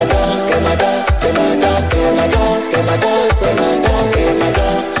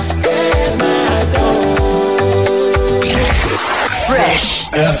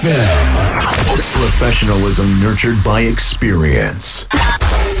FM. Professionalism nurtured by experience.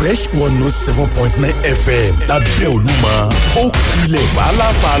 Fresh 107.9 FM lábẹ́ Olúmọ ó kilẹ̀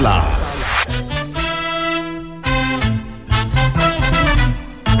fàlàfàlà.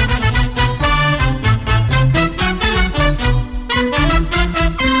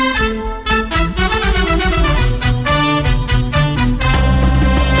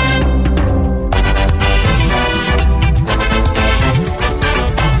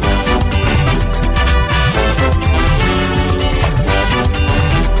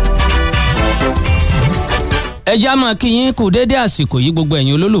 ẹjá máa kí yín kú dédé àsìkò yìí gbogbo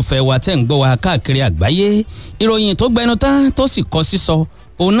ẹ̀yin olólùfẹ́ wa tẹ́ ń gbọ́ wa káàkiri àgbáyé ìròyìn tó gbẹnu tán tó sì kọ sísọ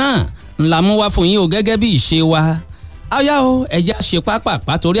òun náà ńlá mú wá fún yín o gẹ́gẹ́ bí ìṣe wa áyá o ẹjá ṣe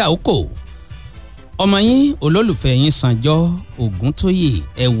pápápá torí àkókò ọmọ yín olólùfẹ́ yín Sànjọ́ Ògúntóyè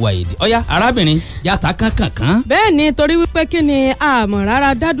ẹwà èdè ọ̀yá arábìnrin yàtá kankan. bẹ́ẹ̀ ni torí wípé kí ni àmọ̀ rárá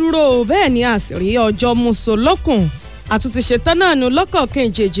dádúró bẹ́ẹ̀ ni àṣírí ọjọ́ mùsùlùkùn àtúntì ṣetán náà nu lọ́kọ̀ọ̀kan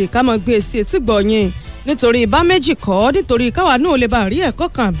ìjèjì ká mọ̀ gbé sí etí gbọ̀nyìn nítorí bá méjì kọ́ nítorí káwa náà lè bá rí ẹ̀kọ́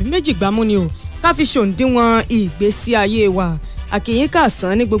kan àbí méjì gbámú ni o ká fi ṣòǹdíwọ̀n ìgbésí ayé wa àkìyín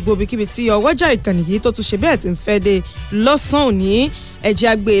kàsán ní gbogbo ibikíbi tí ọwọ́jà ìkànnì yìí tó tún ṣe bẹ́ẹ̀ ti ń fẹ́ de lọ́sàn-án òní ẹ̀jẹ̀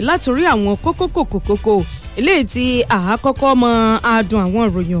àgbè látòrí àwọn kókó eléyìí tí àákọ́kọ́ mọ adùn àwọn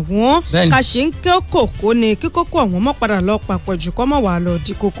ìròyìn ọ̀hún ká ṣe ń kẹ́ kòkó ni kíkókó ọ̀hún mọ́ padà lọ papọ̀ jù kọ́ mọ́ wà lọ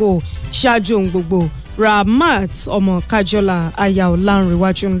di kókó ṣáájú ohun gbogbo Ramat ọmọ Kájọlá aya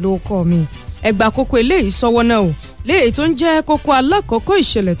Ọlánrewájú ń ló kọ́ mi ẹgbà kókó eléyìí sọ́wọ́ náà o léyìí tó ń jẹ́ kókó alákọ̀ọ́kọ́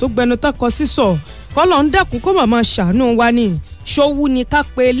ìṣẹ̀lẹ̀ tó gbẹnu tán kọ sísọ kọ́lọ̀ ń dákun kó màmá ṣàánú wa ní ṣòwú ni ká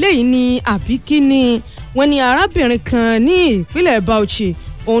pe eléyìí ní àbí kí ni wọ́n ní arábìnrin kan ní ìpínlẹ̀ Bauchi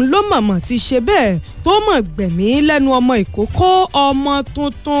òun ló mọ̀mọ́ ti ṣe bẹ́ẹ̀ tó mọ̀ gbẹ̀mí lẹ́nu ọmọ ìkókó ọmọ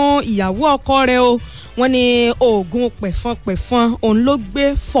tuntun ìyàwó ọkọ rẹ̀ o wọ́n ní oògùn pẹ̀fọn òun ló gbé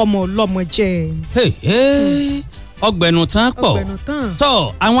fọmọ ọlọ́mọ jẹ. ọgbẹ̀nù tán pọ̀ tọ́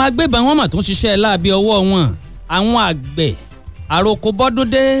àwọn agbébọn wọn mà tún ṣiṣẹ́ láabi ọwọ́ wọn àwọn àgbẹ̀ àròkọ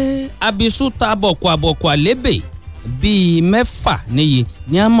bọ́dúndé abisuta àbọ̀kù àlébè bíi 6 níye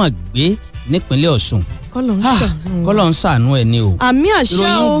ní a mọ̀ gbé nípínlẹ̀ Ọ̀ṣun kọ́lọ̀ ń ṣàánú ẹ̀ ni o àmì àṣẹ o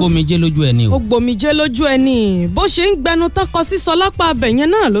ìròyìn gbòmìjẹ́ lójú ẹ̀ ni o. ó gbòmìjẹ́ lójú ẹ̀ ni bó ṣe ń gbẹnu tán kọ sísọ lápá abẹ̀yẹn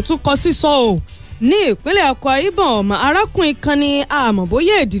náà ló tún kọ sísọ o ní ìpínlẹ̀ Akwa Ibom ọmọ arákùnrin kan ní àmọ́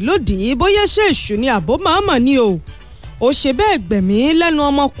bóyá èdè lòdì bóyá ṣe èṣù ni àbó màmá ni o ó ṣe bẹ́ẹ̀ gbẹ̀mí lẹ́nu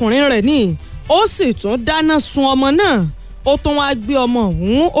ọmọkùnrin rẹ̀ ni ó sì tún dáná sun ọmọ náà ó tún wá gbé ọmọ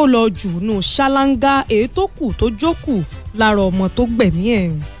ọ̀hún ó lọ jù nù ṣáláńgá èyí tó kù tó jókù lára ọmọ tó gbẹ̀mí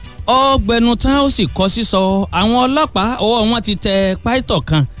ẹ̀. ọgbẹ̀nu tán ó sì kọ sísọ àwọn ọlọ́pàá ọwọ́ wọn ti tẹ pàìtọ̀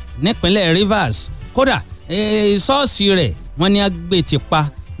kan nípínlẹ̀ Rivers kódà ṣọ́ọ̀ṣì rẹ̀ wọ́n ní agbè ti pa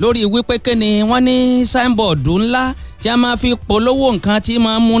lórí wípé kíni wọ́n ní sáínbọ̀ọ̀dù ńlá tí a máa fi polówó nǹkan tí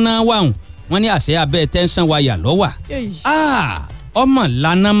máa ń múná wàhùn wọ́n ní àṣẹ abẹ́ tẹ́ńsán wáyà lọ́wà ọmọ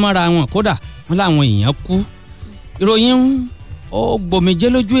lana mọ́ra wọn kódà wọ́n láwọn èèyàn kú ìròyìn ó gbòmìjẹ́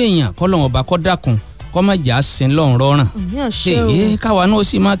lójú èèyàn kọ́lọ́wọ́n ọba kọ́ dákun kọ́ má jà sí lọ́run rọrùn èyí káwa náà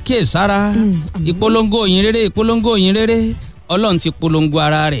sì máa kíyè sára ìpolongo òyìn rere Ọlọ́run ti polongo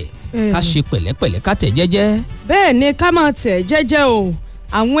ara rẹ̀ ká ṣe pẹ̀lẹ́pẹ̀lẹ́ ká tẹ̀ jẹ́jẹ́. bẹ́ẹ̀ ni ká máa tẹ̀ jẹ́jẹ́ o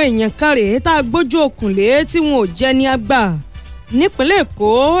àwọn èèyàn kan rèé tá a gbójú òkùnlé tí wọn ò jẹ́ ní àgbà nípínlẹ̀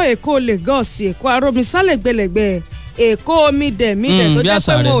Èkó Lagos Èkó arómisálẹ̀gbẹ̀lẹ̀gbẹ̀ Èkó mídẹ̀ tó jẹ́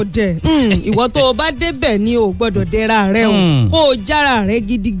pé wọn ò dẹ̀ ìwọ tó o bá débẹ̀ ni o gbọ́dọ̀ dẹ́ra rẹ o kó o jára rẹ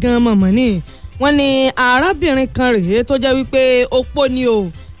gidi gan mọ̀mọ́ ni wọ́n ní arábìnrin kan rèé tó jẹ́ wípé opó ni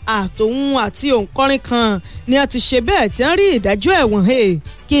o àtòun àti òǹkọrin kan ni a ti ṣe bẹ́ẹ̀ tí wọ́n rí ìdájọ́ ẹ̀wọ̀n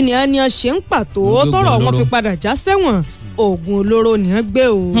kí ni a ní a ṣe ń pàtó tọ́rọ̀ wọn fi padà já sẹ́wọ̀n oògùn olóró ni wọ́n gbé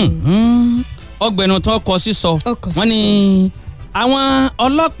o. ọgbẹ̀nu tó kọ sísọ wọ́n ní àwọn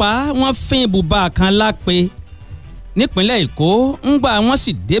ọlọ́pàá wọ́n fín ibùba kan lápè nípínlẹ̀ Èkó ńgbà wọ́n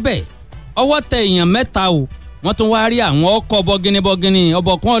sì débẹ̀ ọwọ́ tẹ èèyàn 3 o wọ́n tún wá rí àwọn ọkọ̀ bọ́gìnìbọ́gìnì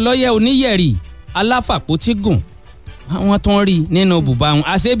ọ̀bọ̀kan ọlọ́yẹ oníyẹ̀rì aláfàpótígùn wọ́n tún rí nínú ibùba wọn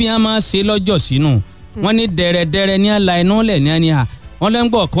àṣebí wọn máa ṣe lọ́jọ́ sínú wọ́n ní dẹ̀rẹ̀dẹ̀rẹ̀ ní àlà inú lẹ̀ ní àní à wọ́n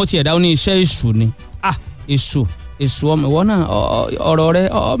lẹ́ngbọ̀n kan tiẹ̀ dáwọn ní iṣẹ́ èṣù ni èṣù ọmọ ìwọ náà ọ̀rọ̀ rẹ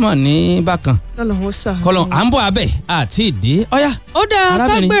ọmọ ní bákan kọlọ̀ à ń bọ̀ abẹ́ àti ìdí ọ̀yá. ó dáa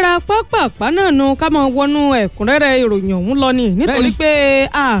ká gbéra pápápá náà nu ká máa wọnú ẹ̀kúnrẹ́rẹ́ ìròyìn ọ̀hún lọ ni nítorí pé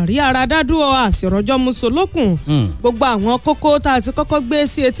àárí ara dádúró àṣìrànjọ́ musolókun gbogbo àwọn kókó tá a ti kọ́kọ́ gbé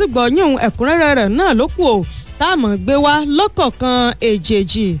sí etí gbọ̀nyún ẹ̀kúnrẹ́rẹ́ rẹ̀ náà ló kù o tá a mọ̀ gbé wá lọ́kọ̀ọ̀kan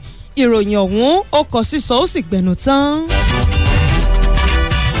èjèèjì ìròyìn ọ̀hún ó kọ sísọ ó sì gbẹ̀nù tán.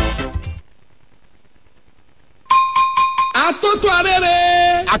 Àtótó arére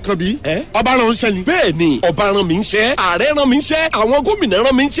Àkànbí ọba rán ń ṣẹ́ ni. bẹ́ẹ̀ ni ọba rán mi ń ṣẹ́, ààrẹ rán mi ń ṣẹ́, àwọn gómìnà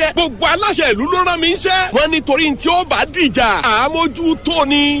rán mi ń ṣẹ́, gbogbo aláṣẹ ìlú ló rán mi ń ṣẹ́. wọ́n nítorí tí ó bá dìjà àmójú tó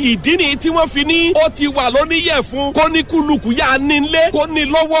ni. ìdí ni tí wọ́n fi ní ó ti wà lóníyẹ̀ fún kó ní kúlùkù yá ní ilé kó ní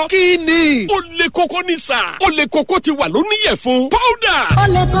lọ́wọ́. kí ni. ó lè kókó ní sà, ó lè kókó ti wà lóníyẹ̀ fún powder. ó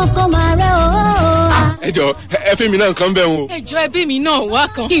lè kókó máa rẹ o. ẹ jọ ẹ fẹ́ mi náà kàn bẹ́ẹ̀ o. ẹ jọ ẹbí mi náà wá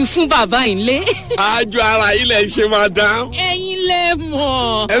kan kí n fún bàbá yìí lé. àjọ ara ilẹ̀ ṣe máa dán. ẹ̀yin lẹ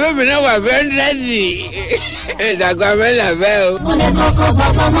mọ̀. ẹbí mi náà wà fẹ́ rẹ́dì ìdàgbà mẹ́lẹ̀ fẹ́ o. ó lè kókó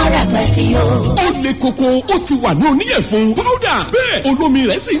bàbá má rẹ̀ pẹ́ sí o. ó lè kókó ó ti wà ní oníyẹ̀fun powder. bẹ́ẹ̀ olómi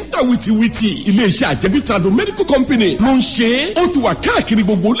rẹ̀ sì ń ta wìtìwìtì. iléeṣẹ́ àjẹbí trado medical company ló ń ṣe é. ó ti wà káàkiri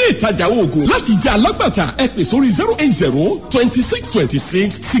gbogbo ilé ìtajà oògùn. láti jẹ́ alágbàtà ẹ pè sórí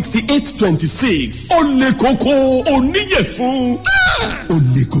 080-2626-6826. ó lè kókó oníyẹ̀fun. ó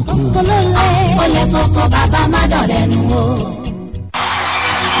lè kókó. ó lè kókó bàbá má dọ̀lẹ́nu o.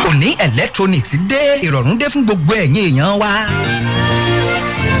 Òní electronics dé, ìrọ̀rùn dé fún gbogbo ẹ̀yin èèyàn wa.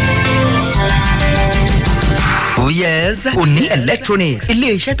 Oh yes, Òní electronics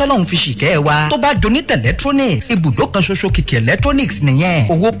ilé-iṣẹ́ tọ́lọ́hún fi ṣìkẹ́ wa tó bá donate electronics ibùdó kan ṣoṣo kìkì electronics nìyẹn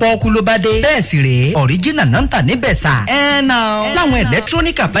owó pọ́ọ́kú ló bá dé bẹ́ẹ̀ sì rèé original náà ń tà níbẹ̀ sà. láwọn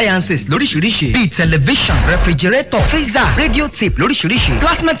electronic appliances lóríṣiríṣi bíi television refrigerator freezer radio tape lóríṣiríṣi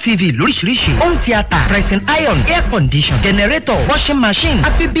plasma tv lóríṣiríṣi home theatre pressing iron air condition generator washing machine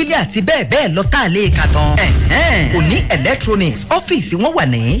abibili àti bẹ́ẹ̀ bẹ́ẹ̀ lọ tá a lè kà tán. Òní electronics ọ́fíìsì wọn wà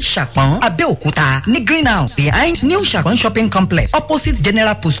ní Ṣàpọ́n Abẹ́òkúta ní greenhouse behind New Ṣàpọ́n shopping complex opposite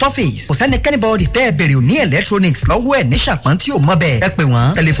general post office. kò sẹ́ni kẹ́nìbọ̀dì tẹ́ ẹ bèrè Òní electronics lọ́wọ́ ẹ̀ ní Ṣàpọ́n tí ò mọ̀ bẹ́ẹ̀ ẹ pè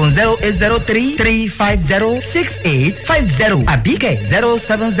wọ́n tẹlifon 08033506850 àbíkẹ́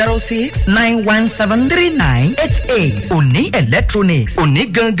 0706917398. Òní electronics òní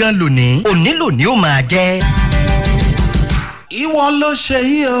gangan lónìí òní lónìí ó máa jẹ́. ìwọ ló ṣe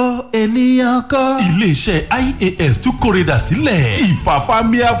yìí o ènìyàn kan. iléeṣẹ́ IAS tún kórèdà sílẹ̀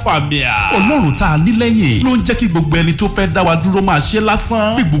ìfàfàmìàfàmìà. ọlọ́run tá a ní lẹ́yìn ló ń jẹ́ kí gbogbo ẹni tó fẹ́ dá wa dúró máa ṣe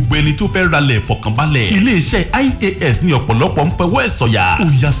lásán. bí gbogbo ẹni tó fẹ́ ralẹ̀ fọkànbalẹ̀. iléeṣẹ́ IAS ní ọ̀pọ̀lọpọ̀ ń fẹwọ́ ẹ̀ sọ̀yà. ó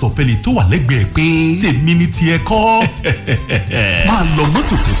yà sọ̀fẹ́ni tó wà lẹ́gbẹ̀ẹ́ pé tèmi ni tiẹ̀ kọ́. máa lọ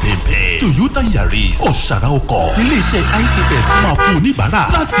mọ́tò pẹ̀pẹ̀pẹ̀ Toyota Yaris ọ̀ṣàrà ọkọ̀. iléeṣẹ́ IAS máa fún oníbàárà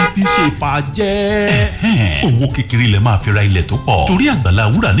láti fi ṣe ìfàjẹ́. owó kékeré lẹ máa fi ra ilẹ̀ tó pọ̀. torí àgbàlá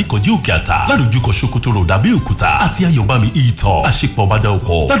wúrà níkọjú òkè àtà ládojúkọ Sokoto road Abẹ́òkúta àti Ayọ̀bámi ìtọ̀ àṣepọ̀ bàdà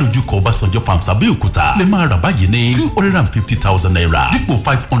ọkọ̀ ládojúkọ Ọbásanjọ́ farms Abẹ́òkúta lè máa rà báyìí ní 250,000 naira dípò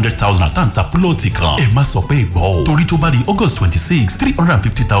 500,000 àtàǹtà púlọ̀tì kan. ẹ má sọ pé ìgbọ́ o torí tó bá di August 26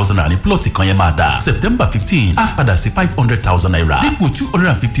 350,000 naira ní púlọ̀tì kan yẹn máa dà. September 15 á padà sí 500,000 naira dípò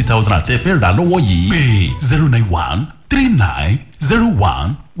 250,000 àtẹ̀fẹ́ rà lọ́wọ́ yìí. pé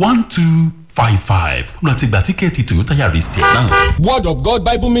 09139011255 láti gba tíkẹ́ẹ̀tì Toyota Yaris tiẹ̀ náà. Word of God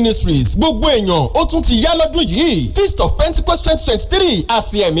Bible Ministries gbogbo èèyàn ó tún ti yá lọ́dún yìí Feast of Pentecost 2023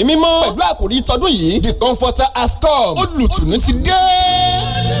 àsì ẹ̀mí mímọ́ pẹ̀lú àkòrí tọdún yìí The Comforter has come olùtùnú ti dé.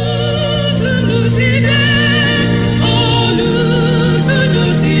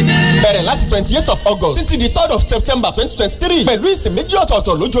 Bẹ̀rẹ̀ láti 28th of August títí di 3rd of September 2023 pẹ̀lú ìsìn méjì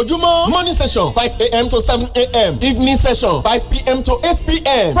ọ̀tọ̀ọ̀tọ̀ lójoojúmọ́. Morning session 5 a.m. to 7 a.m. Evening session 5 p.m. to 8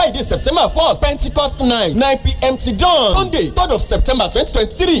 p.m. Friday September 1st Pentecost night 9 p.m. till dawn. Sunday 3rd of September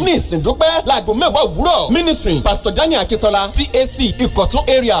 2023 ní ìsìndúpẹ́ láago mẹ́wàá òwúrọ̀. Ministry Pastor Daniel Akintola TAC Ìkọ̀tún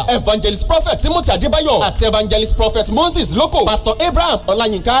area Evangelist Prophet Timothy Adébáyọ̀ àti Evangelist Prophet Moses Loko Pastor Abraham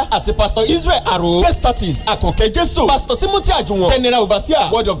Ọláyínká àti Pastor Israel Aro Guest artist Àkànkẹ́ Jésù Pastor Timothy Àjùwọ̀n General Overseer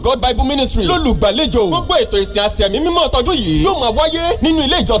Word of God Bible Ministry lólùgbàlejò. Gbogbo ètò ìsìn àsì ẹ̀mí mímọ́ tọdún yìí yóò máa wáyé nínú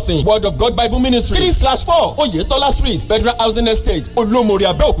ilé ìjọsìn Word of God Bible Ministry 3/4 Oyetola Street Federal Housing Estate Olómọ̀rí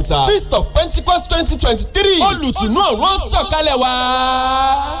Abẹ́òkúta. Feast of Pentecost 2023 olùtùnú ọ̀run sọ̀kalẹ̀ wá.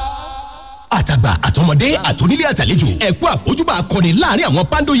 àtàgbà àtọmọdé àtònílé àtàlejò ẹ̀kú àpójúbà akọni láàrin àwọn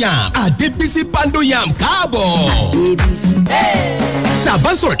Pandoyam Adébísí Pandoyam káàbọ̀.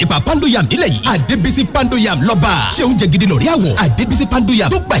 tàbá ń sọ̀rọ̀ nípa Pandoyam nílẹ̀ yìí Adébísí Pandoyam lọ́ba ṣé oúnjẹ gidi lórí àwọ̀ Adébísí Pandoyam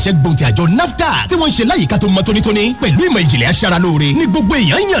tó gbàṣẹ gbòǹtì àjọ NAFDAC tí wọ́n ń ṣe láyìíká tó mọ́ tónítóní pẹ̀lú ìmọ̀ ìjìnlẹ̀ aṣara lóore ní gbogbo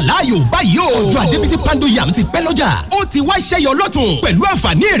èèyàn yàn láàyò báyìí o. ọjọ́ Adébísí Pandoyam ti pẹ́ lọ́jà ó ti wá ṣẹ́yọ lọ́tún pẹ̀lú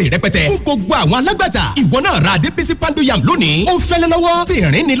àǹfààní èrè rẹpẹtẹ fún gbogbo àwọn alágbàtà. ìwọ náà ra Adébísí Pandoyam lónìí ó fẹ́lẹ́ lọ́wọ́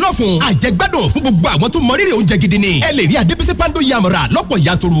tìrín ní lọ́fun àjẹgbádùn fún gbogbo àwọn tó mọ rírì oúnjẹ gidi ni. ẹ lè rí Adébísí Pandoyam rà lọ́pọ̀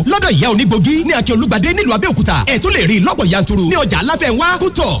yanturu lọ́dọ̀ ìyá onígbògi ní Akíolúgbadé nílùú Abẹ́òkúta. ẹ tún lè rí lọ́pọ̀ yanturu ní ọjà Aláfẹ́nwá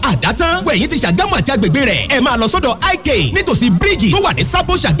kútọ̀ àdátán wẹ̀yìn ti Ṣàgámù àti agbègbè rẹ̀ ẹ máa lọ sọ́dọ̀ IK nítòsí bíríìjì tó wà ní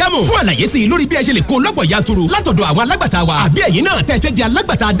Sábò Ṣàgámù fún àlàyé sí i lórí bí ẹ ṣe lè kó lọ́pọ̀ yanturu látọ̀dọ̀ àwọn alágbàtà wa àbí ẹ̀yin náà tẹ́ fẹ́ di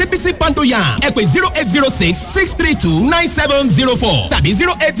alágbàtà Adébísí Pando Yam ẹ pè 08066329704 tàbí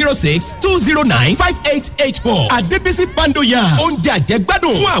 08062095884 Adébísí Pando Yam oúnjẹ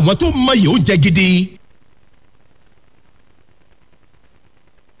àjẹgbádùn fún àwọn tó mọyì oúnjẹ gidi.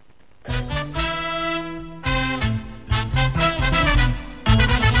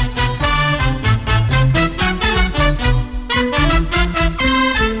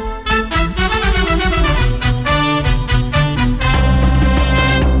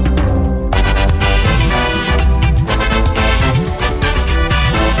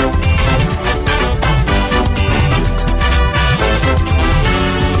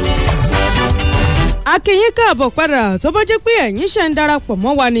 akínyín káàbọ̀ padà tó bá jẹ́ pé ẹ̀yin ṣe ń darapọ̀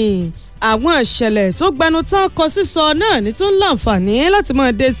mọ́ wa ni àwọn ìṣẹ̀lẹ̀ tó gbẹnu tán kọ sísọ náà ní tó ń láǹfààní láti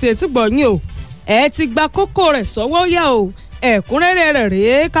máa dé sí etí gbọ̀nyìn o ẹ ti gba kókó rẹ̀ sọ́wọ́ yá o ẹ̀kúnrẹ́rẹ́ rẹ̀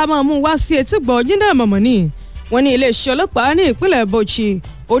rèé ká máa mú wá sí etí gbọ̀nyìn náà mọ̀mọ́ ni wọ́n ní iléeṣẹ́ ọlọ́pàá ní ìpínlẹ̀ Bauchi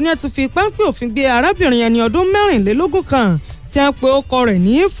òní ẹ ti fi páńpẹ́ òfin gbé arábìnrin ẹni ọdún 24 kan tí wọ́n pe ọkọ rẹ̀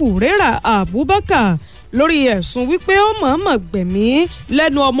ní Furera Abubakar lórí ẹ̀sùn wípé ó mọ̀ọ́mọ̀ gbẹ̀mí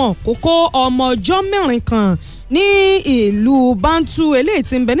lẹ́nu ọmọ kókó ọmọ ọjọ́ 4 kan ní ìlú Bantu eléyìí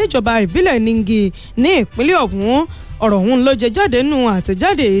tí ń bẹ níjọba ìbílẹ̀ Ningi ní ìpínlẹ̀ ọ̀hún ọ̀rọ̀ ọ̀hún ló jẹ jáde nínú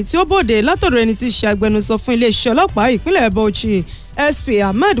àtẹ̀jáde tí ó bòde látọ̀dọ̀ ẹni tí í ṣe agbẹnusọ fún iléeṣẹ́ ọlọ́pàá ìpínlẹ̀ Bauchi SP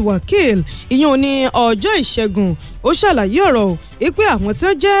Ahmed Wakil ìyẹn ní ọjọ́ ìṣẹ́gun ó ṣàlàyé ọ̀rọ̀ wípé àwọn tí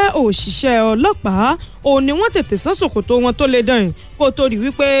wọ́n jẹ́ òṣìṣẹ́ ọlọ́pàá òun ni wọ́n tètè sán ṣòkòtò wọn tó lè dán kó tó rí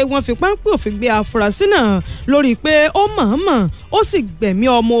wípé wọ́n fi páńpẹ́ òfin gbé afurasí náà lórí pé ó mọ̀ọ́mọ̀ ó sì gbẹ̀mí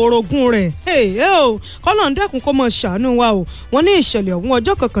ọmọ orogún rẹ̀ kọ́lọ̀ ń dẹ́kun kó mọ̀ ṣàánú wa o wọ́n ní ìṣẹ̀lẹ̀ ọ̀hún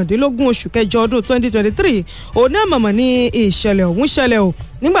ọjọ́ 19 oṣù kẹjọ ọdún 2023 òun náà mọ̀mọ́ ní ìṣẹ̀lẹ̀ ọ̀hún ṣẹlẹ̀ o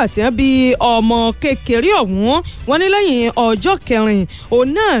nígbà tí wọ́n bí ọmọ kékeré ọ̀hún wọ́n ní lẹ́yìn ọjọ́ 4 òun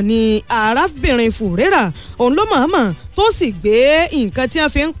náà ni arábìnrin Furera òun ló mọ̀ọ́mọ̀ tó sì gbé nǹkan tí wọ́n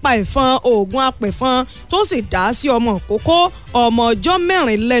fi ń pa ẹ̀fọn oògùn apẹ̀fọn tó sì dá sí ọmọ kókó ọmọ ọjọ́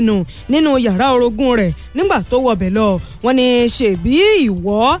 4 lẹ́nu nínú yàrá orogún rẹ̀ nígbà tó wọbẹ̀ lọ wọ́n ní ṣèbí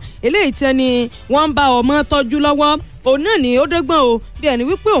ìwọ eléyìí tẹ́ni wọ́n ń bá ọmọ tọ́jú lọ́wọ́ òun náà ni ó dọ́gbọ́n o bí ẹni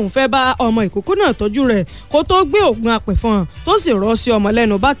wípé òun fẹ́ bá ọmọ ìkókó náà tọ́jú rẹ̀ kó tó gbé oògùn apẹ̀fọn tó sì rọ́ sí ọmọ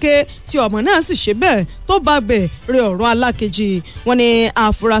lẹ́nu báké tí ọmọ náà sì ṣe bẹ́ẹ̀ tó bá bẹ̀ rẹ ọ̀run alákejì wọ́n ní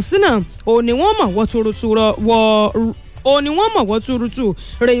àfúrásì náà òun ni wọ́n mọ̀ wọ́ tuurutu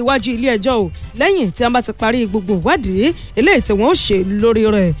rẹ iwájú ilé ẹjọ́ o lẹ́yìn tí wọ́n bá ti parí gbogbo ìwádìí eléyìí tí wọ́n ó ṣe lórí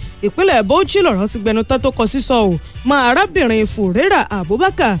rẹ̀ ìpínlẹ̀ Bauchi lọ̀rọ̀ ti gbẹnu tán tó kọ sísọ o mọ́ arábìnrin Furera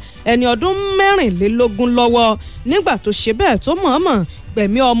Abubakar ẹni ọdún 24 lọ́wọ́ nígbà tó ṣe bẹ́ẹ̀ tó mọ̀ọ́mọ̀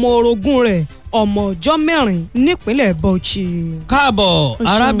gbẹ̀mí ọmọ orogún rẹ̀ ọmọ ọjọ́ 4 nípínlẹ̀ Bauchi. káàbọ̀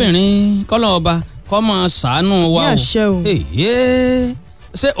arábìnrin kọ́lọ́ ọba kó máa ṣàánú wa o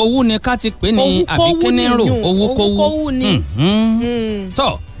ṣé owó ni ká ti pè ní àbí kíní rò owó kówó ni.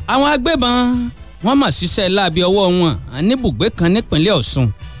 tọ́ àwọn agbébọn wọ́n mà ṣiṣẹ́ láabi ọwọ́ wọn níbùgbé kan nípínlẹ̀ Ọ̀ṣun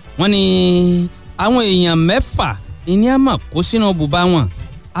wọ́n ní àwọn èèyàn 6 ìní àmọ́ kó sínú bùbá wọn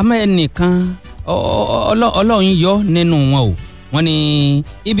àmọ́ ẹnìkan Ọlọ́run yọ nínú wọn o wọ́n ní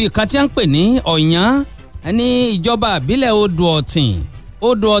ibi kan tí wọ́n ń pè ní Ọ̀yán ní ìjọba àbílẹ̀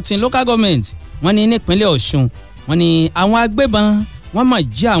Odò Ọ̀tìn local government wọ́n ní nípínlẹ̀ Ọ̀ṣun wọ́n ní àwọn agbébọn wọ́n máa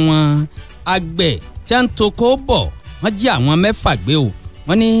jí àwọn àgbẹ̀ tí wọ́n ń toko bọ̀ wọ́n jí àwọn 6 gbé o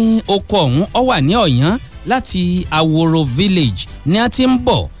wọ́n ní oko ọ̀hún ó wà ní Ọ̀yán láti Aworo village ní a ti ń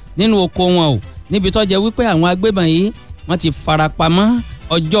bọ̀ nínú oko wọn o níbi tó jẹ́ wípé àwọn agbébọn yìí wọ́n ti farapamọ́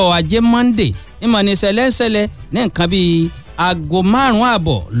ọjọ́ ajé Monday ìmọ̀ ní ṣẹlẹ̀ ní nǹkan bíi aago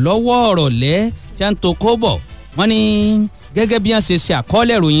 5:30 lọ́wọ́ ọ̀rọ̀lẹ́ tí wọ́n ń toko bọ̀ wọ́n ní gẹ́gẹ́ bí wọ́n ṣe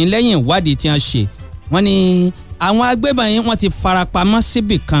àkọọ́lẹ̀ ìròyìn lẹ́yìn ìwádìí tí wọ́n ṣe wọ́n ní àwọn agbébọn yìí wọ́n ti farapamọ́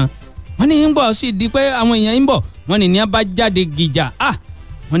síbì kan wọ́n ní ń bọ̀ sí di pé àwọn èèyàn ń bọ̀ wọ́n ní a bá jáde gìjà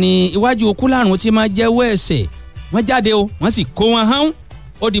wọ́n ní iwájú okú lárùn tí máa jẹ́wọ́ ẹ̀ṣẹ̀ wọ́n jáde o wọ́n sì kó wọn hán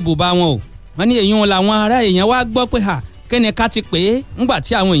ó di bùbá wọn o wọ́n ní èyí wọn làwọn ará èèyàn wá gbọ́ pé kíni ká ti pè é ńgbà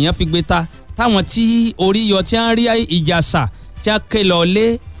tí àwọn èèyàn fi gbé ta táwọn tí orí yọ tí wọ́n rí ìjà sà tí wọ́n ké lọ lé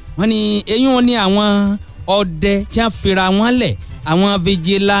wọ́n ní èyí wọn ní àwọn ọdẹ tí wọ́n fira wọn lẹ̀ àwọn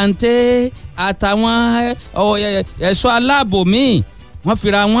vigilante àtàwọn ẹ̀ṣọ́ aláàbò míì wọ́n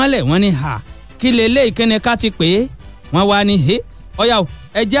fira wọn lẹ̀ wọ́n ní kí lélẹ́yìí kíni ká ti pè é wọ́n wá ní ọ̀yà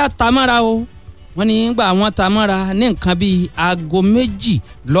ẹ̀jẹ̀ àtàmọ́ra o wọ́n ní gbà wọ́n tàmọ́ra ní nǹkan bíi aago 2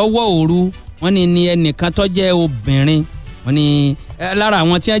 lọ́wọ́ òru wọ́n ní ẹnìkan tó jẹ́ obìnrin wọ́n ní lára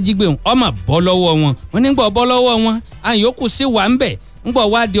àwọn tí wọ́n jí gbé ọmọ bọ́ lọ́wọ́ wọn wọ́n ní gbọ́ bọ́ lọ́wọ́ wọn àyòkù sí wà ń bẹ̀ ń gbọ́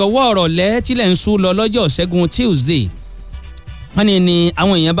wá di ọwọ́ ọ̀rọ̀ lẹ́ tílẹ̀ ń sún lọ lọ́jọ́ Ṣẹ́gun Tuesday wọ́n ní ni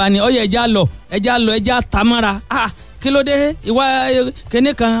àwọn èèyàn bá ní ọyẹ ẹja tamara kí ló dé ìwà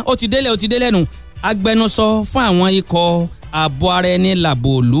kíní kan ó ti délẹ̀ nù. agbẹnusọ fún àwọn ikọ̀ ààbò ara ẹni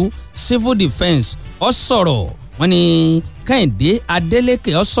làbòlú civil defence ó sọ̀rọ̀ wọ́n ní Kẹ́hìndé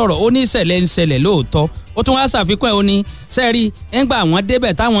Adélékè ó sọ̀rọ̀ ó ní ìṣẹ̀lẹ̀ ń ṣẹlẹ̀ lóòótọ́ ó tún wá ṣàfikún ẹ̀ ó ní sẹ́ẹ̀rí ńgbà àwọn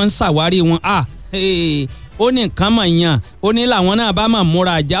débẹ̀ táwọn ń ṣàwárí wọn ó ní nǹkan mọ̀ yàn ó ní làwọn náà bá mọ̀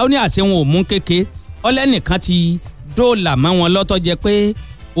múra àjà ó ní àṣẹ wọn ò mú kéke ọlẹ́nìkan ti dóòlà mọ́ wọn lọ́tọ́ jẹ pé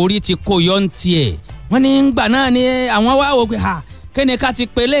orí ti kó yọ ń tiẹ̀ wọ́n ní ngbà náà ni àwọn wá wò pé kíni ká ti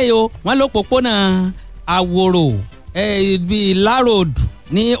pélé o wọ́n lópòpónà Àwòrò bíi Láròdù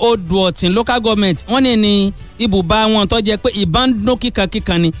ní Odò Ọ̀tìn local government wọ́n ní ibùba wọn tó jẹ́ pé ìbọn dún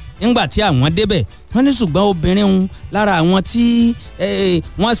kíkankíkan ni nígbà tí àwọn débẹ̀ wọ́n ní ṣùgbọ́n obìnrin ń lára àwọn tí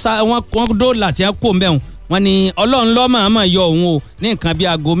wọ́n dóòlà tí wọ́n kó ń bẹ̀ wọ́n ní Ọlọ́run ló máa yọ òun o ní nǹkan bíi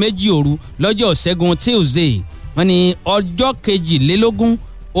aago 2 òru lọ́jọ́ Ṣẹ́gun Tuesday wọ́n ní ọjọ́ 22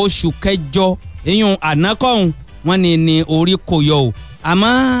 oṣù kẹjọ eyín ànákọ́hún wọ́n ní orí kò yọ o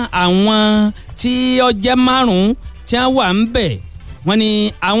àmọ́ àwọn tí ọjẹ́ 5 tí wọ́n wà ń bẹ̀ wọ́n ní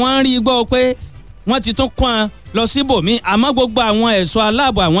àwọn ń rí gbọ́ pé wọ́n ti tún kàn lọ síbòmí àmọ́ gbogbo àwọn ẹ̀ṣọ́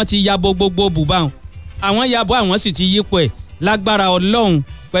aláàbò àwọn ti yabo gbogbo bùbá wọn àwọn yabo àwọn sì ti yípo ẹ̀ lágbára Ọlọ́run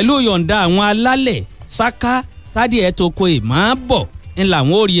pẹ̀lú yọ̀ǹda àwọn alálẹ̀ Saka tádìẹ̀ tó ko ìmọ̀ bọ̀ ń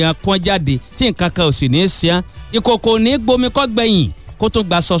làwọn ò rí hàn kán jáde tí nǹkan kan ò sì ní í ṣe ìkòkò ní gbomi kọ́ gbẹ̀yìn kó tó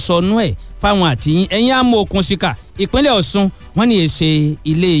gba sọ̀sọ̀ nú ẹ̀ fáwọn àtìyìn ẹ̀yìn àmọ́ òkun síkà ìpínlẹ̀ Ọ̀ṣun wọ́n ní èsè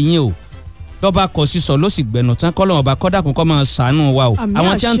ilé yín o lọ́ba kọ sísọ ló sì gbẹ̀nù tán kọ́ lọ́wọ́ bá kọ́dàkùn kọ́ máa ṣàánú wa o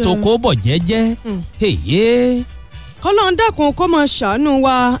àwọn tí wọ́n ń to kó bọ̀ jẹ́jẹ́ kọ́lọ́n dàkún kó máa ṣàánú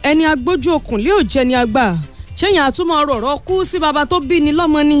wa ẹni agbójú okùn lé òjẹ́ ni àgbà ṣẹ́yìn àtúmọ̀ rọ̀rọ̀ kú sí baba tó bí ni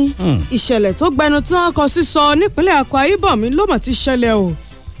lọ́mọ ni ìṣẹ̀lẹ̀ tó gbẹnu tí wọ́n kọ sísọ nípínlẹ̀ Akwa Ibom ló mọ̀ ti ṣẹlẹ̀ o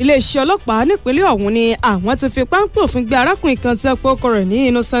iléeṣẹ́ ọlọ́pàá nípínlẹ̀ ọ̀hún ni àwọn ti fi páńpẹ́ òfin gbé arákùnrin kan tí ẹ pé ọkọ rẹ̀ ní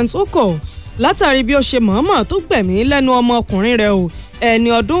Innocent Oko látàrí bí ó ṣe mọ̀ọ́mọ̀ tó gbẹ̀mí lẹ́nu ọmọkùnrin rẹ̀ o ẹni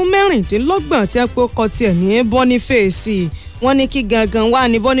ọdún 26 tí ẹ pé ọkọ tiẹ̀ ní Boniface wọ́n ní kí gangan wá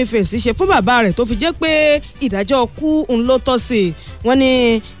ní Boniface ṣe fún bàbá rẹ̀ tó fi jẹ́ pé ìdájọ́ kú ń ló tọ́ sí i wọ́n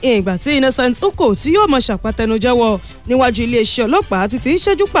ní ìgbà tí Innocent Oko tí yóò mọ̀ ṣàpàtẹnujẹ́wọ́ níwájú iléeṣẹ́ ọlọ́pàá títí ń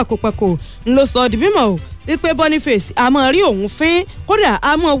ṣẹ́jú pàkópàkó ń lọ sọ di mímọ̀ o wípé Boniface a máa rí òun fín kódà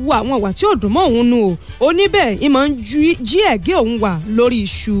a máa wu àwọn ìwà tí ò dùn mọ́ òun nù o ó níbẹ̀ ìmọ̀ ń jí ẹ̀gẹ́ òun wà lórí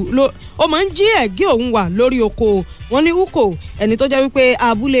iṣu ó máa ń jí ẹ̀gẹ́ òun wà lórí oko wọ́n ní Uko ẹni tó jẹ́ wípé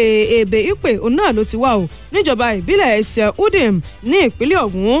abúlé Ebe Ipe òun náà ló ti wá o níjọba ìbílẹ̀ ẹsẹ̀ Udim ní ìpínlẹ̀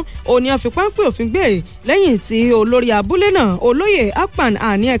ọ̀hún òní a fi páńpẹ́ òfin gbé lẹ́yìn tí olórí abúlé náà olóyè Akpan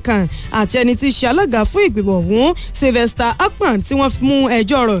Aniyekan àti ẹni tí í ṣe alága fún ìgbìmọ̀ ọ̀hún Sylvester Akpan tí wọ́n mú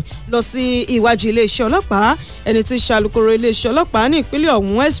ẹjọ́ rẹ̀ lọ sí iwájú iléeṣẹ́ ọlọ́pàá ẹni tí í ṣe alukoro iléeṣẹ́ ọlọ́pàá ní ìpínlẹ̀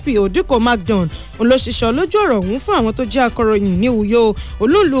ọ̀hún SP Odiko Macdon òun ló ṣiṣọ́ lójú ọ̀rọ̀ ọ̀hún fún àwọn tó jẹ́ akọ̀ròyìn ní Uyo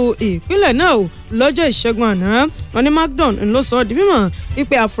olúùlú ìpínlẹ̀ náà lọ́jọ́ ìṣẹ́gun àná wọ́n ní Macdon ló sọ ọ́ di mímọ̀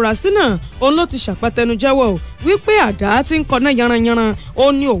wípé àfúrásì náà òun ló ti ṣàpàtẹnujẹ́wọ́ wípé àdá tí ń kọ́ná yanranyanran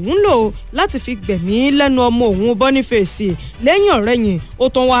òun ni òun lò láti fi gbẹ̀mí lẹ́nu ọmọ òun Boniface lẹ́yìn ọ̀rẹ́yìn ó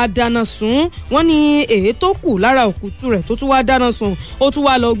tún wá dáná sun wọ́n ní èyí tó kù lára òkútu rẹ̀ tó tún wá dáná sun ó tún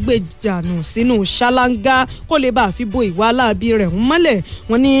wá lọ gbé dànù sínú ṣáláńgá kó lè bá fi bo ìwà aláàbí rẹ̀ ń mọ́lẹ̀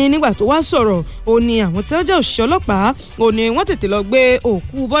wọ́n ní nígbà tó wá sọ̀rọ̀ ó ní àwọn tí wọ́n jẹ́ òṣìṣẹ́ ọlọ́pàá ó ní wọ́n tètè lọ gbé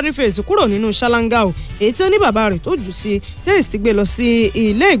òkú Boniface kúrò nínú ṣáláńgá o èyí tí ó ní bàbá rẹ̀ tó jù sí tí èyí sì gbé lọ sí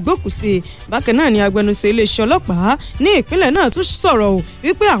ilé ìgbókùsí bákan náà ni agbẹnusọ iléeṣẹ́ ọlọ́pàá ní ìpínlẹ̀ náà tún sọ̀rọ̀ o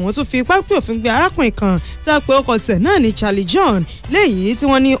wípé àwọn tún fi pápẹ́ òfin gbé arákùnrin kan tá a pé ọkọ tẹ̀ náà ní Charlie John léyìí tí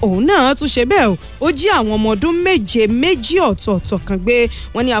wọ́n ní òun náà tún ṣe bẹ́ẹ̀ o ó jí àwọn ọmọ ọdún méjì ọ̀tọ̀ọ̀tọ̀ kan gbé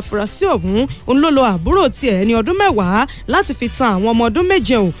wọ́n ní afurasí ọ̀hún òun ló lo àbúrò tiẹ̀ ní ọdún 10 láti fi tan àwọn ọmọ ọdún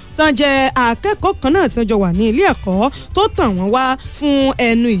 7 o tán jẹ́ akẹ́kọ̀ọ́ kan náà tí wọ́n jọ wà ní ilé ẹ̀kọ́ tó tàn wọ́n wá fún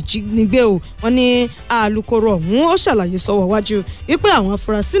ẹnu ìjínigbé o wọ́n ní alukoro ọ̀hún ó ṣàlàyé sọ́wọ́ wájú wípé àwọn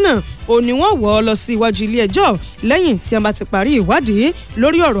afurasí náà ò ní wọ́n wọ́ ọ lọ sí iwájú ilé ẹjọ́ lẹ́yìn tí wọ́n bá ti parí ìwádìí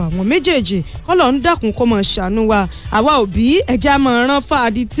lórí ọ̀rọ̀ àwọn méjèèjì kọ́lọ̀ ń dákun kó máa ṣàánú wa àwa òbí ẹja máa rán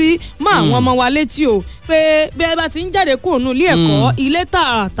fáadì tí mọ́ àwọn ọmọ wa létí o pé bí ẹ bá ti ń jáde kúrò nínú ilé ẹ̀kọ́ ilé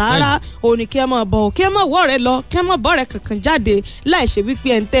tààràtààrà òní kí ẹ máa bọ̀ kí ẹ máa wọ́ rẹ lọ kí ẹ máa bọ́ rẹ kankan jáde láì ṣe wípé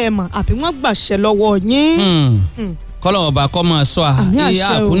ẹ̀ ń tẹ́ ẹ mọ̀ àbí wọ́n gbàṣẹ lọ́wọ́ yín. kọ́lọ̀ ọba kọ́ máa sọ ìyá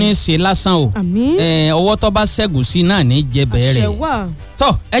àkúní ṣe lásán o ọwọ́ tó bá ṣẹ́gun sí náà ní jẹ́bẹ̀ẹ́ rẹ̀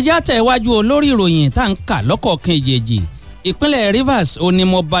tọ́ ẹjẹ́ àtẹ̀wájú olórí ìròyìn tá à ń kà lọ́kọ̀ọ̀kan ìjèjì ìpínlẹ̀ Rivers ó ní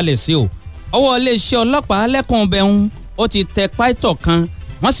mo balẹ̀ sí o ọwọ́ iléeṣẹ́ ọlọ́pàá lẹ́kùn bẹ́hùn ó ti tẹ pàìtọ̀ kan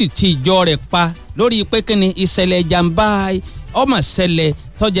wọ́n sì ti ìjọ rẹ̀ pa lórí pé kíni ìṣẹ̀lẹ̀ ìjàmbá ọmọ ṣẹlẹ̀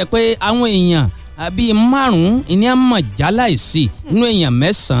tó jẹ́ pé àwọn èèyàn bíi 5 ìní àmọ̀ jáláìsí inú èèyàn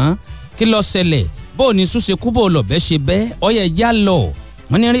 9 kí ló ṣẹlẹ̀ bó ní súnṣe kú bó lọ̀bẹ́ ṣe bẹ́ ọyẹ já lọ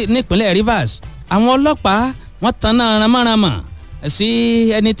wọ́n ní nípínlẹ̀ Rivers àwọn ọlọ́pàá wọ́n tanná ramárama sí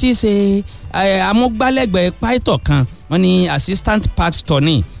ẹni tí í ṣe amúgbálẹ́gbẹ̀ẹ́ pàìtọ̀ kan wọ́n ní assistant pastor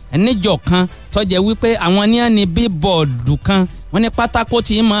ní níjọ kan tó jẹ́ wípé àwọn ní àní bíbọ̀dù kan wọ́n ní pátákó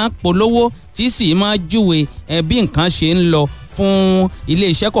tí máa polówó tí sì máa júwe bí nǹkan ṣe ń lọ fún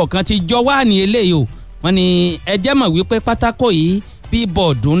iléeṣẹ́ kọ̀ọ̀kan tí jọ wà ní eléyìí o wọ́n ní ẹ jẹ́ mọ̀ wípé pátákó yìí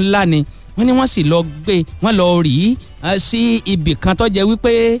bíbọ̀dù ńlá ni wọ́n ní wọ́n sì lọ gbé wọ́n lọ rí sí ibì kan tó jẹ́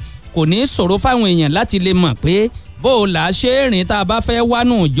wípé kò ní ṣòro fáwọn èèyàn láti lè mọ̀ pé bó o là á ṣe é rìn tá a bá fẹ́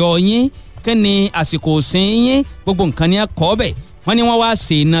wánú ìjọ yín kí ni àsìkò òsìn yín gbogbo nǹkan ni ẹ kọ́ bẹ̀ wọ́n ní wọ́n wá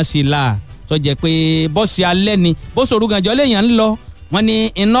ṣe iná sí i la tó jẹ́ pé bọ́sì alẹ́ ni bó ṣòro gànjọ́ lèèyàn ń lọ wọ́n ní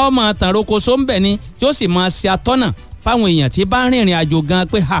iná ọmọ tàǹroko sóńbẹ̀ ni tí ó sì máa ṣe atọ́nà fáwọn èèyàn tí bá ń rìnrìn àjò gan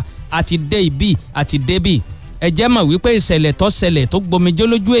pé ha àti dé ibi àti débì ẹ jẹ́ mọ̀ wípé ìṣẹ̀lẹ̀ tó ṣẹlẹ̀ tó gbomijó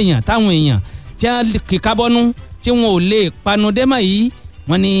lójú èèyàn táwọn èèyàn tí wọ́n kíká bọ́nú tí wọn ò lè panudé mọ̀ yìí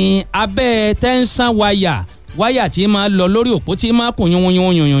wọ́n ní abẹ́ tẹ́ńsán wáyà tí máa lọ lórí òpó tí máa kùn yún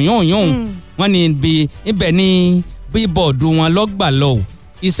wọ́n ní ibẹ̀ ní bíbọ̀dù wọn lọ́gbà lọ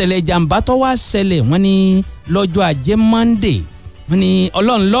ìṣẹ̀lẹ̀ ìjàmbá tó wá ṣẹlẹ̀ wọ́n ní lọ́jọ́ ajé Monday wọ́n ní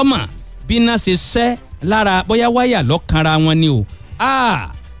ọlọ́run lọ́mọ bí iná ṣe ṣẹ́ lára bóyá wáyà lọ́kànra wọn ni o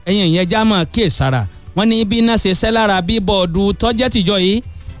ẹ̀yìn ìyẹn já mọ́ kíyèsára wọ́n ní bí iná ṣe ṣẹ́ lára bíbọ̀dù tọ́jẹ́ tìjọ yìí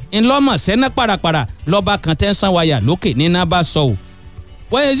ńlọ́mọ̀ sẹ́ná parapara lọ́ba kan tẹ́ńsán wáyà lókè níná bá sọ o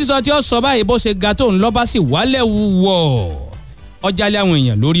wọ́n yẹn sísọ tí ó sọ báyìí bó ṣe ga tó ń lọ́ba sì wálẹ̀ wúwọ́ ọjàlẹ̀ àwọn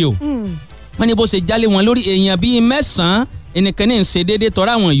èèyàn lórí o wọ́n ní bó ṣe jálẹ̀ wọn lórí èèyàn bíi 9 ẹnikẹ́ni ń ṣe déédéé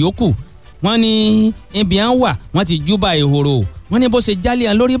tọ́ra àwọn yòókù wọ́n ní ibi à ń wà wọ́n ti júbà ìhòòrò wọ́n ní bó ṣe jálẹ̀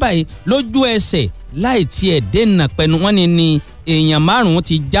wọn lórí báyìí lójú ẹsẹ̀ láì tiẹ̀ dènà pẹ̀lú wọ́n ní èèyàn 5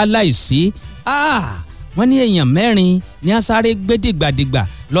 ti já láìsí wọ́n ní èèyàn 4 ní a sáré gbé dìgbàdìgbà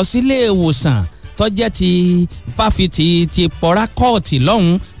lọ sílé ìwòsàn tọ́jẹ́ ti fáfitì ti pọ̀rá kọ́ọ̀tì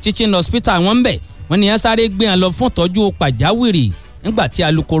lọ́hùn teaching hospital wọn bẹ̀ wọ́n ní a sáré gbé wọn lọ fún ìtọ́jú pàjáwìrì nígbà tí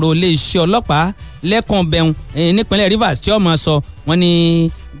alukoro iléeṣẹ́ ọlọ́pàá lẹ́kàn bẹ̀rùn nípínlẹ̀ Rivers tí ó máa sọ wọ́n ní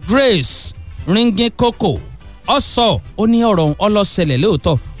Grace Ringin Koko ọ̀sọ̀ ó ní ọ̀rọ̀ ọlọ́sẹ̀lẹ̀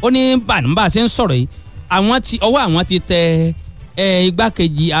lóòótọ́ ó ní bàǹbà tí ń sọ̀rọ̀ yìí ọwọ́ àwọn ti tẹ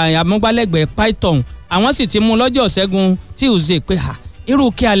igbákejì amúgbálẹ́gbẹ̀ẹ́ Python àwọn sì ti mú lọ́jọ́ Ṣẹ́gun Tuesday pé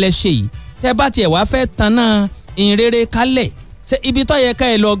irú kí alẹ́ ṣe yìí tẹ́ bá tiẹ̀ wá fẹ́ tanná ìrere kálẹ̀ ṣe ibi tó yẹ ká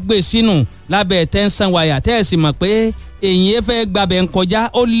ẹ lọ gbé sínú lábẹ́ tẹ́ńsán wáyà tẹ́ ẹ sì mọ̀ pé èyí fẹ́ gbabẹ̀ ń kọjá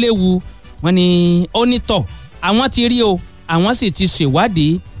ó léwu wọ́n ní ó nítọ̀ àwọn ti rí o àwọn sì ti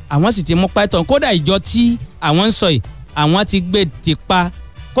ṣèwádìí àwọn sì ti mú Python kódà ìjọ tí àwọn ń sọ yìí àwọn ti gbé ti pa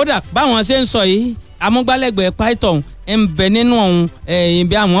kódà báwọn ṣe ń sọ yìí amúgbálẹ́gbẹ̀ẹ́ Python ń bẹ nínú ọ̀hún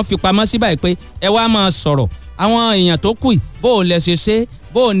bí àwọn fi pamọ́ sí báyìí pé ẹ wá máa sọ̀rọ̀ àwọn èèyàn tó kù bó o lẹ ṣe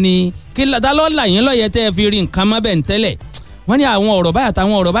bó o ní kí lọ́la yín lọ́yẹ tẹ́ ẹ fi rí nǹkan mọ́ bẹ́ẹ̀ ń tẹ́lẹ̀ wọ́n ní àwọn ọ̀rọ̀ báyìí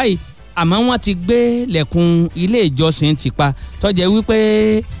àtàwọn ọ̀rọ̀ báyìí àmọ́ wọ́n ti gbé lẹ̀kùn ilé ìjọsìn ti pa tọ́jẹ́ wípé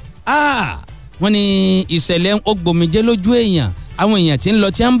wọ́n ní ìṣẹ̀lẹ̀ ó gbòmìjẹ́ lójú èèyàn àwọn èèyàn tí ń lọ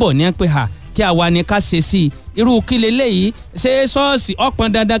tí ń bọ̀ ní pé kí àwa ni ká ṣe sí i irú kí leléyìí ṣé ṣọ́ọ̀ṣì ọ̀pọ̀n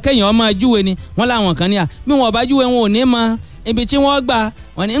dandan kéèyàn máa júwe ni wọ́n láwọn kan ní bí wọn bá júwe wọn ò ní mọ ibi tí wọ́n gbà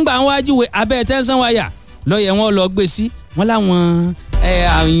wọ́n ní gbà wọ́n júwe abẹ́ tẹ́sán wáyà lọ́yẹ̀ wọn lọ gbé sí wọ́n láwọn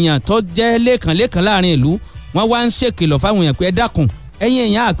àyàn tó jẹ́ lẹ́kàn láàrin ìlú wọ́n wá ń ṣèkìlọ̀ fáwọn èèyàn pé ẹ dákun ẹ̀yin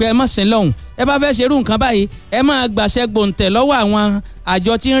èèyàn àpẹ ẹ má sìn lọ́hùn ẹ bá fẹ́ ṣerú nǹkan báyìí ẹ máa gbàṣẹ gbòǹtẹ̀ lọ́wọ́ àwọn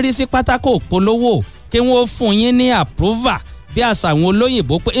àjọ tí ń rí sí pátákó polówó kí wọ́n fún yín ní àpróvà bí àṣà àwọn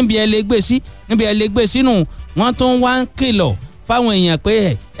olóyìnbó pé níbi ẹ lè gbé sí níbi ẹ lè gbé sínú wọ́n tó ń wá ń kìlọ̀ fáwọn èèyàn pé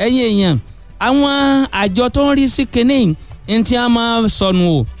ẹ̀yin èèyàn àwọn àjọ tó ń rí sí kinní ní tí wọ́n máa sọnù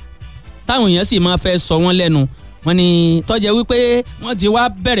o táwọn èèyàn sì máa fẹ́ sọ wọ́n lẹ́nu wọ́n ní tọ́jẹ́ wípé wọ́n ti wá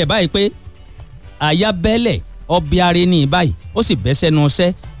bẹ̀rẹ̀ báyìí pé àyà bẹ́lẹ̀ ọbẹ̀ arẹ ní báyìí ó sì bẹ́ sẹ́nu ọṣẹ́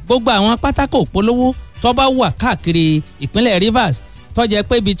gbogbo àwọn pátákó polówó tó bá wà káàkiri ìpínlẹ̀ Rivers tọ́jẹ́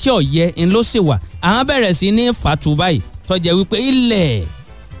pé ibi tí ọ̀yẹ́ ń ló sì wà àwọn bẹ̀rẹ̀ sí ní fàtú báyìí tọ́jẹ́ wípé ilẹ̀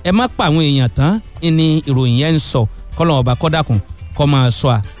ẹ má pa àwọn èèyàn tán ni ìròyìn yẹn ń sọ kọ́lọ́ ọba kọ́dàkùn kọ́ máa sọ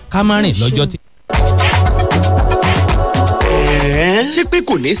ká má rìn lọ́jọ́ tí. ṣé pé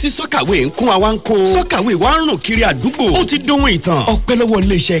kò ní sí sọ́kàwé ń kún àwa ń kó sọ́kàwé wa ń rùn kiri àdúgbò ó ti dohun ìtàn ọpẹ́ lọ́wọ́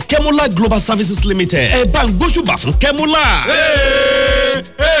iléeṣẹ́ Kẹ́múlà Global Services Limited ẹ bá ń gbóṣùbà fún Kẹ́múlà.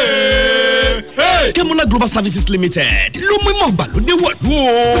 Kemola Global Services Limited ló mú ìmọ̀ gbàlódé wọ̀lú o.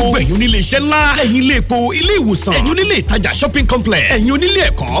 gbogbo ẹ̀yin onílé iṣẹ́ ńlá ẹ̀yin ilé epo ilé ìwòsàn ẹ̀yin onílé ìtajà shopping complex ẹ̀yin onílé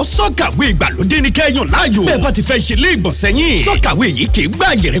ẹ̀kọ́ sọ́kàwé ìgbàlódé ní kẹ́yàn láàyò. bẹ́ẹ̀ bá ti fẹ́ ṣe ilé ìgbọ̀nsẹ̀ yín sọ́kàwé yìí kì í gbà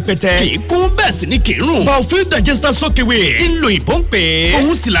yẹ rẹpẹtẹ kì í kún bẹ́ẹ̀ sì ni kì í rùn. Biofuel digester sọ́kèwé ńlò ìbò ń pè é.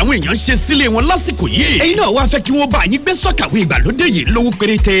 òun sì làwọn èèyàn ṣe sílé wọn lásìkò yìí. ẹ̀yin náà wá fẹ́ kí wọ́n bá yín gbé sọ́kàwé ìgbàlódé yìí lówó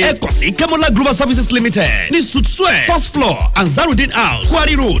péréte. ẹ kàn sí Kemola Global Services Limited ní suite 12 first floor Ansarudeen House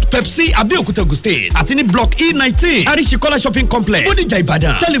Quarry Road Pepsi Abeokuta Ogun State àti ní block E19 Arishikola shopping complex Bódìjà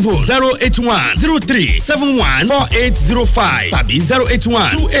Ìbàdàn. telephone 08103714805 tàbí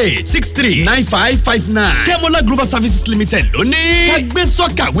 08128639559. Kemola Global Services Limited lónìí. ká gbé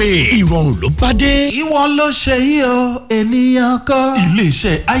sọ́kàwé ìrọ̀rùn ló bá dé. ìwọ ló ṣe yìí o ènìyàn kọ́.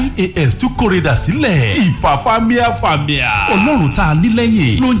 iléeṣẹ́ IAS tún kórèdà sílẹ̀ ìfàfàmìàfàmìà. ọlọ́run tá a ní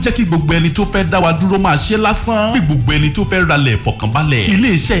lẹ́yìn ló ń jẹ́ kí gbogbo ẹni tó fẹ́ dá wa dúró máa ṣe lásán. bí gbogbo ẹni tó fẹ́ ralẹ̀ fọkànbalẹ̀.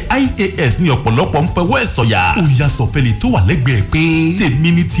 iléeṣẹ́ IAS ní ọ̀pọ̀lọpọ̀ ń fẹwọ́ ẹ̀ sọ̀yà. ó yà sọ̀fẹ́ni tó wà lẹ́gbẹ̀ẹ́ pé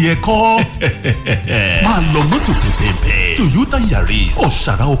tèmi ni tiẹ̀ kọ́. máa lọ mọ́tò pẹ̀pẹ̀pẹ̀. Toyota Yaris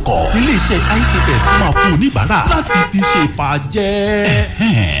ọ̀ṣàrà ọkọ̀. iléeṣẹ́ IAS tó máa fún oníbàárà láti fi ṣe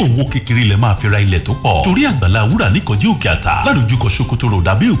ìfàjẹ́. owó kékeré lẹ máa fi ra ilẹ̀ tó pọ̀. torí àgbàlá wúrà níkànjí òkè àtà ládojúkọ Sokoto Road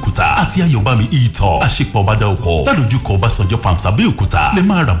Abẹ́òkúta àti Ayọ̀bámi ìtọ̀ àṣepọ̀ bàdà ọkọ̀ ládojúkọ Ọbásanjọ́ Farms Abẹ́òkúta lè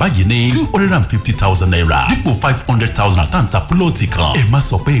máa rà báyìí ní 250,000 naira dípò 500,000 àtàǹtà púlọ̀tì kan. ẹ má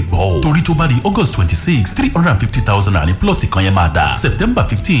sọ pé ìgbọ́ o torí tó bá di August 26 350,000 naira ní púlọ̀tì kan yẹn máa dà. September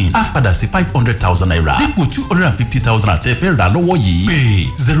 15 á padà sí 500,000 naira dípò 250,000 àtẹ̀fẹ́ rà lọ́wọ́ yìí. pé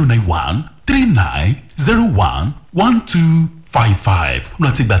 09139011255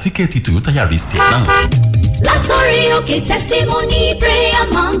 láti gba tíkẹ́ẹ̀tì Toyota Yaris tiẹ̀ náà. látọ̀rí òkè testimony prayer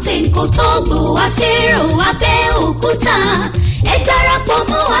mountain kò tó gbò wá ṣèrò Abẹ́òkúta ẹ darapọ̀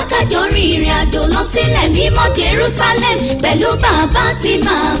mọ́ wa ká jọ rin ìrìn àjò lọ sílẹ̀ mímọ́ Jerusalem pẹ̀lú bàbá àti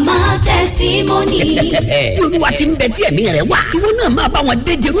màmá testimony. olúwa ti ń bẹ tí ẹ̀mí rẹ̀ wà. ìwọ náà máa bá wọn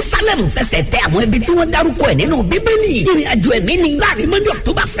dé Jerusalem fẹsẹ̀ tẹ àwọn ibi tí wọ́n dárúkọ ẹ̀ nínú bíbélì. ìrìn àjò ẹ̀mí ni láàrin Monday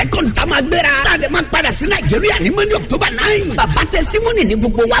October 2nd tá a máa gbéra. táàdé máa padà sí Nàìjíríà ní Monday October 9. bàbá testimony ni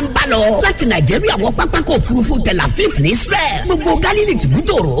gbogbo wa ń bá lọ. láti Nàìjíríà wọ pápákọ̀ òfurufú Tel Aviv ní Israel. gbogbo Galilee ti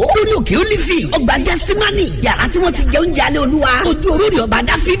bútòrò. lórí òkè Olivi ọgbà Gẹ́símánì. yàrá tí wọ́n ti jẹ oúnjẹ alẹ́ Olúwa. ojú orórì ọba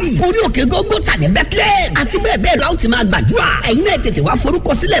Dáfídì. orí òkè Gógótà ní Bethlehem. àti bẹ́ẹ̀ bẹ́ẹ̀ lọ a ó ti máa gbàdúrà. ẹ̀yin náà tètè wá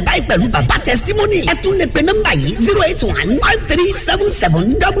forúkọ sílẹ̀ báyìí pẹ̀lú bàbá testimony. ẹ tún lè pe nọ́mbà yìí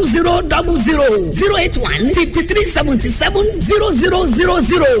 08153770000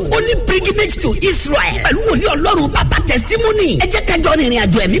 08153770000. Only pilgrimage to Israel. pẹ̀lú wòlíì Ọlọ́run bàbá testimony. ẹ jẹ́ ká jọ rìnrìn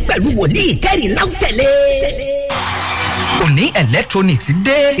àjò ẹ̀mí pẹ̀lú wòlíì kẹ́rì láwùtẹ̀lé. Òní electronics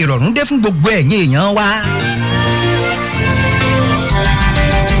dé ìrọ̀rùn dé fún gbogbo ẹ̀yin èèyàn wa.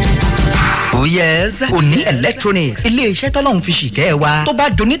 Oh yes, Òní Electronics ilé-iṣẹ́ tọ́lọ́run fi ṣìkẹ́ wa tó bá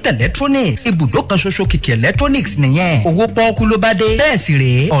donate electronics ibùdó kan ṣoṣo kìkì electronics nìyẹn owó pọ́ọ́kú ló bá dé bẹ́ẹ̀ sì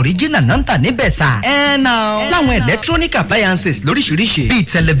rèé original náà ń tà níbẹ̀ sà. láwọn electronic appliances lóríṣiríṣi bíi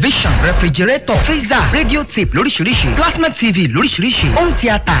television refrigerator freezer radio tape lóríṣiríṣi plasma tv lóríṣiríṣi home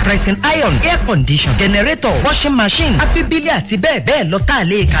theatre pressing iron air condition generator washing machine abibili àti bẹ́ẹ̀ bẹ́ẹ̀ lọ tá a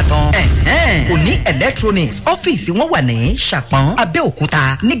lè kà tán. Òní Electronics ọ́fíìsì wọn wà ní Ṣàpọ́n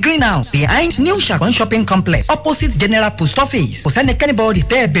Abẹ́òkúta ní greenhouse behind new Ṣàpọ́n shopping complex opposite general post office kò sẹ́ni kẹ́nìbọ̀dì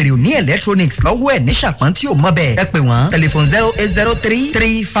tẹ́ ẹ bèrè Òní Electronics lọ́wọ́ ẹ̀ ní Ṣàpọ́n tí ò mọ̀ bẹ́ẹ̀ ẹ pè wọ́n telephone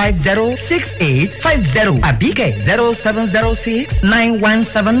 08033506850 àbíkẹ́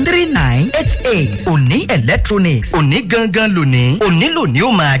 0706917398 Òní Electronics òní gangan lónìí òní lónìí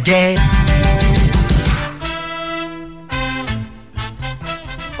ó máa jẹ́.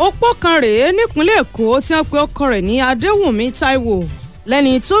 opó kan rèé nípínlẹ̀ Èkó tí wọ́n pe ọkọ rẹ̀ ní Adéwùnmí Táíwò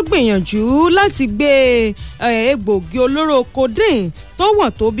lẹ́ni tó gbìyànjú láti gbé egbògi olóró codeine tó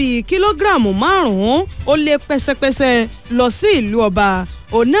wọ̀n tó bíi kílógíráàmù 5 ó lé pẹ́sẹ́pẹ́sẹ́ lọ sí ìlú ọba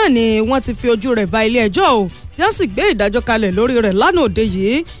òun náà ni wọ́n ti fi ojú rẹ̀ ba ilé ẹjọ́ o tí wọ́n sì gbé ìdájọ́ kalẹ̀ lórí rẹ̀ lánàá òde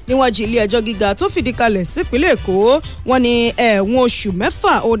yìí níwájú ilé ẹjọ́ gíga tó fìdí kalẹ̀ sípínlẹ̀ Èkó wọ́n ní ẹ̀wọ̀n oṣù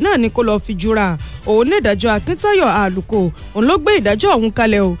 6 òun náà ni kó lọ́ọ́ fi jura òun ní ìdájọ́ Akíntayọ̀ Àlùkò òun ló gbé ìdájọ́ ọ̀hún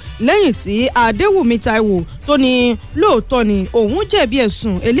kalẹ̀ o lẹ́yìn tí Adéwùmí Táíwò tó ní lóòótọ́ ni òun jẹ̀bi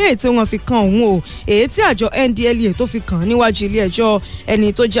ẹ̀sùn eléyìí tí wọ́n fi kan òun o èyí tí àjọ NDLEA tó fi kàn níwájú ilé ẹjọ́ ẹni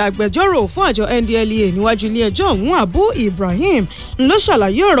tó jẹ́ agbẹjọ́rò fún àjọ NDLEA níwájú ilé ẹjọ́ ọ̀hún Abu Ibrahim ló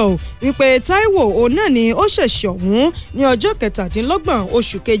ṣàlàyé ọ̀rọ̀ wípé Táíwò òun náà ni ó ṣèṣì ọ̀hún ní ọjọ́ 17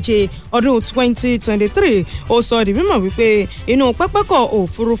 oṣù keje ọdún 2023 ó sọ di mímọ̀ wípé inú pápákọ̀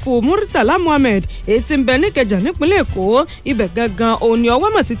òfurufú Murtala Muhammed èyí tí ń bẹ níkẹjà nípínlẹ̀ Èkó ibẹ̀ gangan òní ọwọ́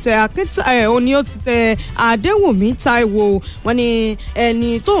mọ̀ ti tẹ òní ó ti tẹ Adéwùmí Táíwò wọ́n ní ẹni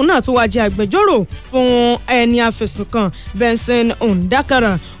tóun náà tó wá jẹ́ agbẹjọ́rò fún ẹni afẹ̀sùnkàn Benson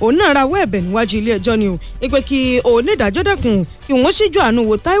Ndakara òun náà rawọ́ ẹ̀bẹ̀ níwájú ilé ẹjọ́ ni o ìpè kí onídàájọ́ dẹ́kun kí wọ́n ṣíjú àánú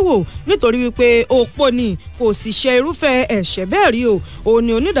wo Táíwò nítorí wípé òpó ni kò sì ṣe irúfẹ́ ẹ̀ṣẹ̀ bẹ́ẹ̀ rí o òun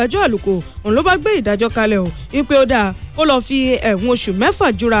ni onídàájọ́ àlùkò òun ló bá gbé ìdájọ́ kalẹ̀ o wípé ó dáa kó lọ fi ẹ̀wọ̀n oṣù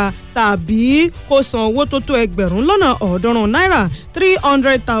 6 jura tàbí kó san owó tó tó 1,100 náírà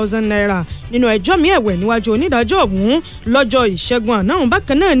 300,000 naira nínú ẹjọ́ mi ẹ̀wẹ̀ níwájú onídàájọ́ ọ̀hún lọ́jọ́ ìṣẹ́gun àná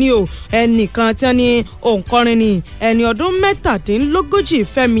bákan náà ni o ẹnìkan tí wọ́n ní òǹkọrin ni ẹni ọdún 37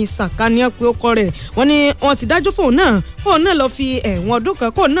 Fẹ́mi Sàkáníà pé ó kọ rẹ̀ wọ́n ní wọ́n ti dájú fóun náà lọ fi ẹ̀wọ̀n ọdún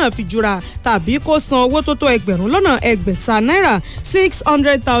kan kó náà fi jura tàbí kó san owó tó tó 1,600 náírà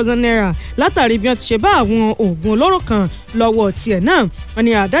 600,000 naira látàrí bí wọ́n ti ṣe bá àwọn oògùn olóró kan lọ́wọ́ tiẹ̀ náà wọ́n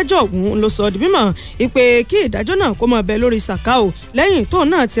ní adájọ́ ọ̀hún ló sọ di mímọ̀ ìpè kí ìdájọ́ náà kó máa bẹ lórí Sàkáò lẹ́yìn tóun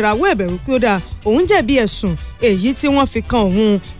náà ti rawọ́ ẹ̀bẹ̀ wípé ó dáa òun jẹ̀bi ẹ̀sùn èyí tí wọ́n fi kan òun